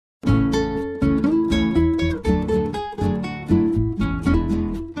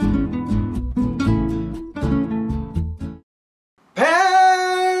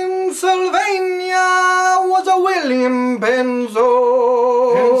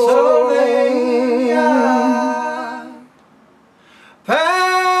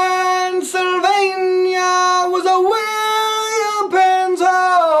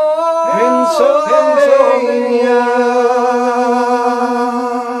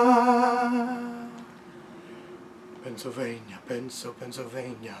Pennsylvania,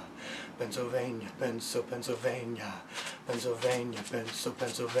 Pennsylvania, Pennsylvania, Pennsylvania, Pennsylvania, Pennsylvania,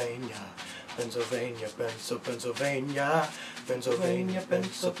 Pennsylvania, Pennsylvania, Pennsylvania,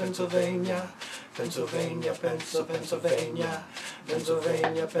 Pennsylvania, Pennsylvania, Pennsylvania, Pennsylvania,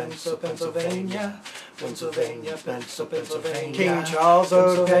 Pennsylvania, Pennsylvania, Pennsylvania, King Charles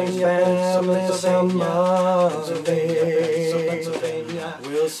of Pennsylvania, Pennsylvania,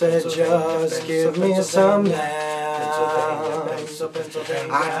 Will said just give me some land.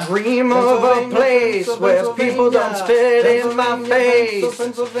 I dream of a place where people don't spit in my face for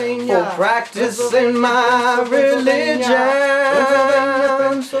practicing my religion.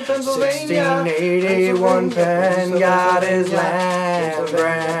 1681 Penn got his land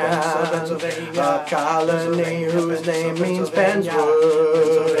grant, a colony whose name means Penn's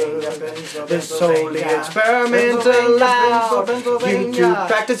Wood. This holy experiment allowed you to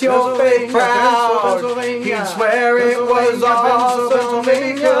practice your faith proud. He'd swear it was all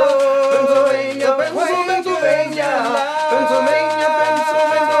Pennsylvania, Pennsylvania, Pennsylvania, Pennsylvania,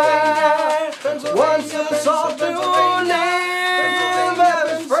 Pennsylvania. Once the salt to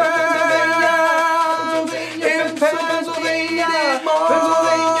never spread. In Pennsylvania,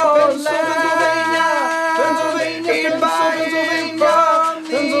 Pennsylvania, Pennsylvania, Pennsylvania,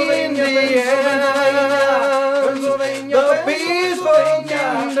 Pennsylvania, Pennsylvania, the peaceful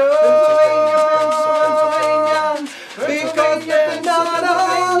kingdom. Because they're not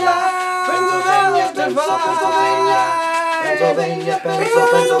alive. Pennsylvania, Pennsylvania,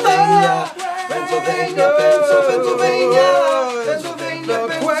 Pennsylvania, Pennsylvania, Pennsylvania, Pennsylvania, Pennsylvania, the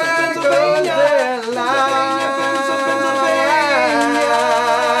Quakers that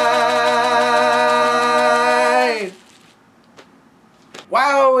lied.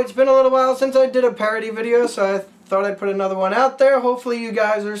 Wow, it's been a little while since I did a parody video, so I thought I'd put another one out there. Hopefully you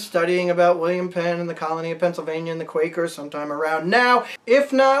guys are studying about William Penn and the colony of Pennsylvania and the Quakers sometime around now.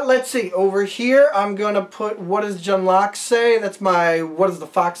 If not, let's see. Over here, I'm going to put What Does John Locke Say? That's my What Does the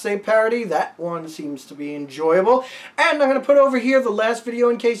Fox Say parody. That one seems to be enjoyable. And I'm going to put over here the last video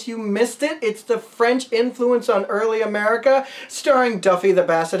in case you missed it. It's the French influence on early America, starring Duffy the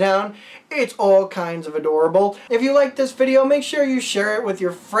Basset Hound. It's all kinds of adorable. If you like this video, make sure you share it with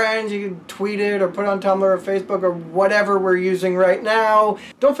your friends. You can tweet it or put it on Tumblr or Facebook or whatever we're using right now.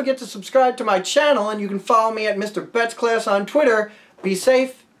 Don't forget to subscribe to my channel, and you can follow me at Mr. Betts Class on Twitter. Be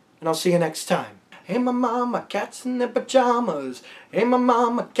safe, and I'll see you next time. Hey my mama, cats in their pajamas. Hey my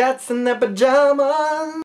mama, cats in their pajamas.